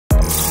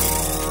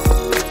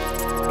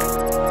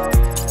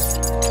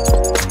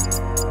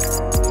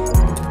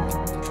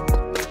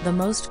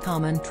most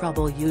common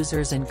trouble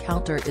users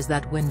encounter is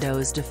that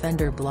Windows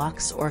Defender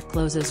blocks or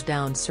closes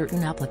down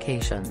certain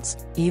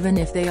applications, even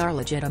if they are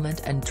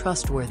legitimate and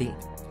trustworthy.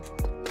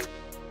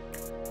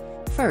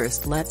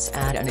 First, let's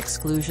add an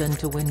exclusion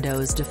to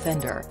Windows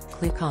Defender.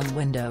 Click on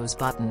Windows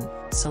button,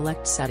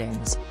 select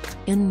Settings.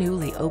 In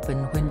newly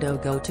open window,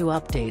 go to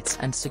Updates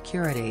and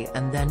Security,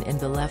 and then in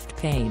the left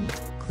pane,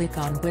 click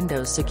on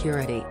Windows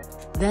Security.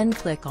 Then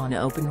click on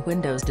Open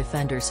Windows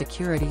Defender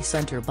Security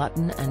Center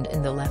button, and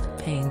in the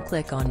left pane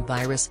click on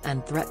Virus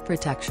and Threat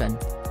Protection.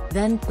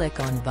 Then click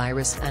on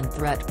Virus and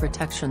Threat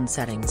Protection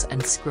Settings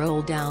and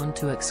scroll down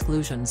to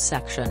Exclusions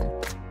section.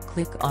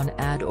 Click on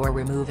Add or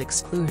Remove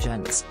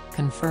Exclusions.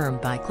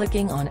 Confirm by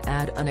clicking on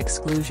Add an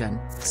exclusion.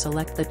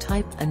 Select the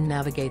type and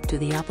navigate to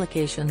the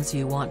applications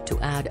you want to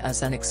add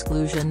as an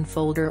exclusion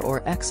folder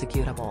or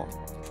executable.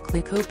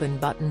 Click Open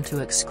button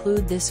to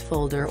exclude this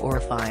folder or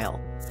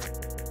file.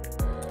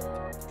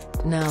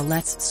 Now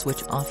let's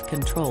switch off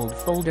controlled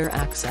folder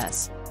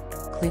access.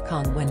 Click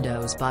on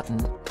Windows button,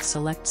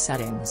 select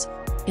Settings.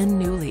 In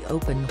newly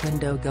open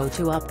window, go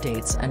to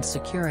Updates and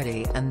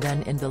Security, and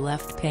then in the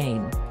left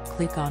pane,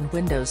 click on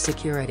Windows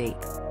Security.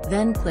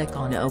 Then click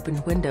on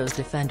Open Windows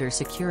Defender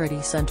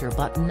Security Center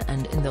button,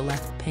 and in the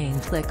left pane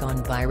click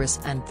on Virus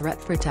and Threat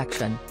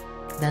Protection.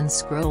 Then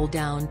scroll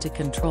down to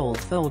Controlled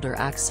Folder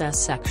Access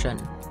section,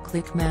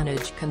 click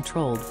Manage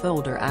Controlled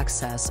Folder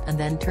Access and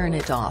then turn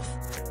it off.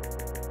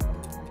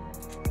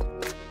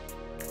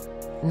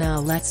 Now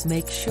let's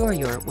make sure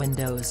your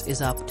Windows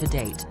is up to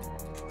date.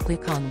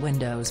 Click on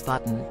Windows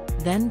button,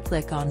 then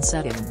click on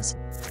Settings.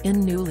 In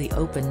newly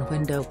open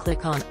window,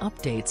 click on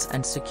Updates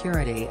and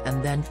Security,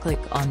 and then click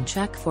on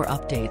Check for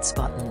Updates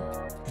button.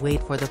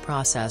 Wait for the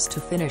process to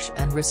finish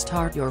and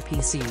restart your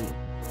PC.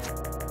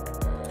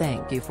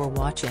 Thank you for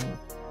watching.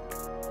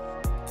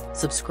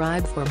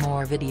 Subscribe for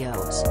more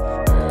videos.